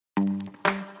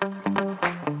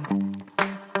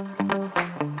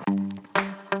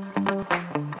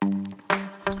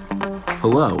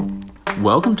Hello,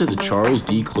 welcome to the Charles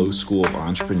D. Close School of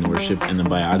Entrepreneurship and the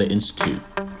Baiada Institute.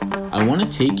 I want to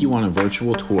take you on a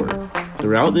virtual tour.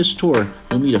 Throughout this tour,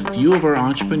 you'll meet a few of our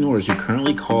entrepreneurs who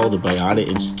currently call the Baiada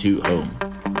Institute home.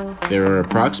 There are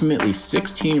approximately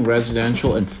 16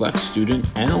 residential and flex student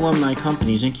and alumni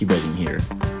companies incubating here.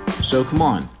 So come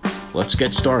on, let's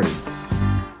get started.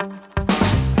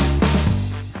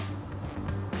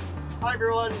 Hi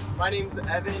everyone, my name's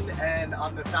Evan and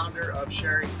I'm the founder of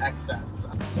Sharing Excess.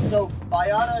 So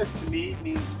Baiada to me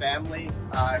means family.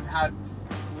 I've had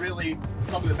really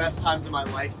some of the best times of my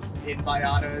life in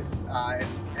Baiada,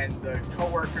 and the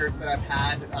co-workers that I've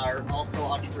had are also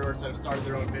entrepreneurs that have started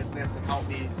their own business and helped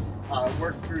me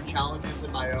work through challenges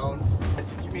in my own.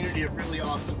 It's a community of really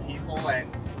awesome people,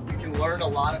 and you can learn a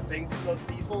lot of things from those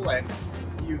people, and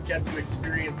you get to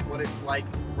experience what it's like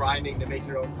grinding to make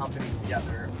your own company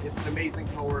together. It's an amazing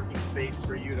co-working space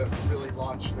for you to really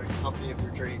launch the company of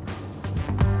your dreams.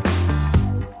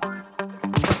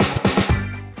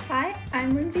 Hi,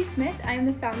 I'm Lindsay Smith. I am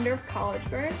the founder of College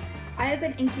Bird. I have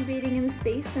been incubating in the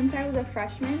space since I was a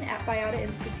freshman at Baiada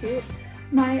Institute.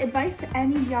 My advice to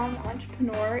any young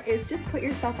entrepreneur is just put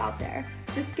yourself out there.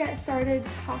 Just get started,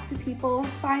 talk to people,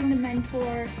 find a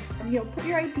mentor, put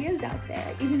your ideas out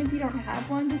there. Even if you don't have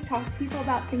one, just talk to people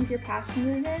about things you're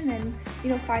passionate in and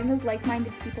find those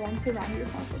like-minded people and surround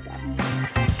yourself with them.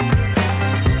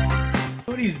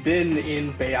 Cody's been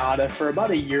in Baiada for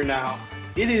about a year now.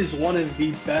 It is one of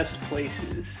the best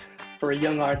places for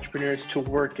young entrepreneurs to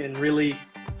work and really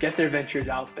get their ventures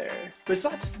out there. But it's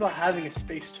not just about having a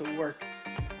space to work.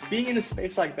 Being in a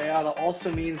space like Baiada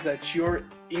also means that you're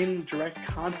in direct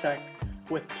contact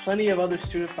with plenty of other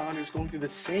student founders going through the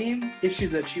same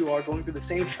issues that you are, going through the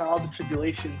same trials and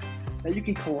tribulations that you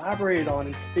can collaborate on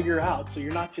and figure out, so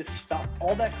you're not just stuck.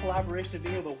 All that collaboration of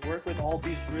being able to work with all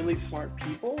these really smart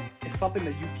people is something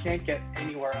that you can't get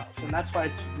anywhere else, and that's why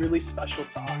it's really special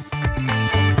to us.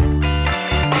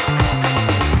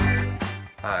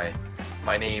 Hi,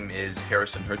 my name is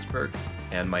Harrison Hertzberg,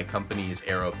 and my company is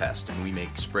AeroPest, and we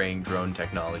make spraying drone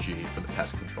technology for the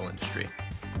pest control industry.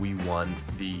 We won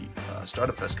the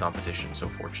Startup Fest competition, so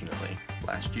fortunately,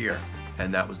 last year,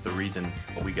 and that was the reason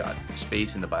we got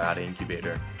space in the Baiada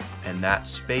incubator, and that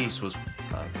space was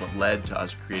what led to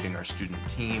us creating our student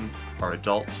team, our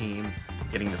adult team,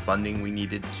 getting the funding we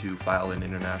needed to file an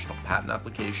international patent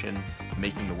application,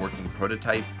 making the working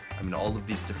prototype. I mean, all of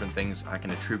these different things I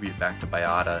can attribute back to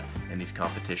Baiada and these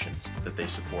competitions that they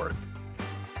support.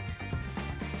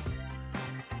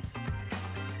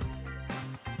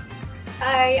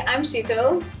 Hi, I'm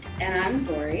Shito. And I'm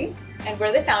Tori. And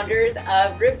we're the founders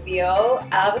of Reveal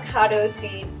Avocado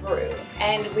Seed Brew.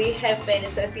 And we have been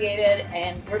associated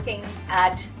and working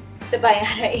at the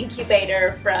Baiada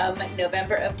Incubator from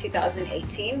November of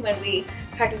 2018 when we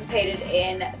participated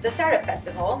in the Startup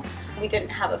Festival. We didn't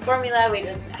have a formula, we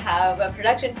didn't have a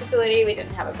production facility, we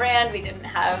didn't have a brand, we didn't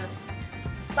have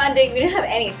funding, we didn't have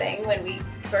anything when we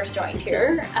first joined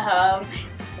here.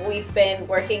 We've been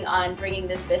working on bringing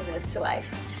this business to life,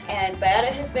 and Baiada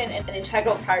has been an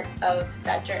integral part of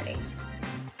that journey.